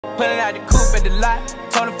Pulling out the coupe at the lot.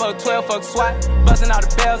 Told him fuck 12, fuck SWAT. Busting all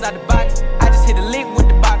the bells out the box. I just hit a lick with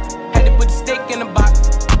the box. Had to put the stick in the box.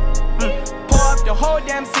 Pour up the whole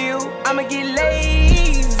damn seal. I'ma get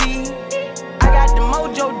lazy. I got the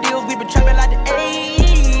mojo deals. We been trapping like the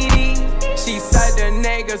 80s. She said the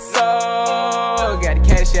nigga so. Got the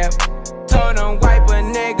cash out. Told him wipe a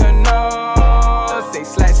nigga no. Say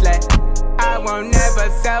slash slash. I won't never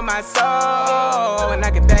sell my soul. And I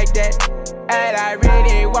can back that. And I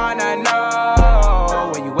really wanna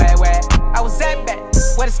know where you at, where? I was at back,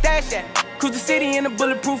 where the stash at? Cruise the city in a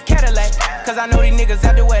bulletproof Cadillac. Cause I know these niggas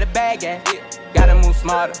out there where the bag at. Gotta move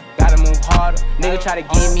smarter, gotta move harder. Nigga try to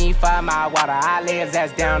give me 5 mile water. I lay his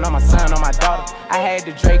ass down on my son, on my daughter. I had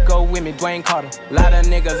the Draco with me, Dwayne Carter. A lot of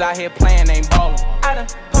niggas out here playing, ain't ballin'. I done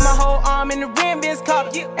put my whole arm in the rim, Vince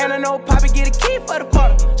Carter. And I know Poppy get a key for the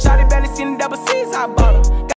quarter. Shawty barely seen the double C's, I bought her.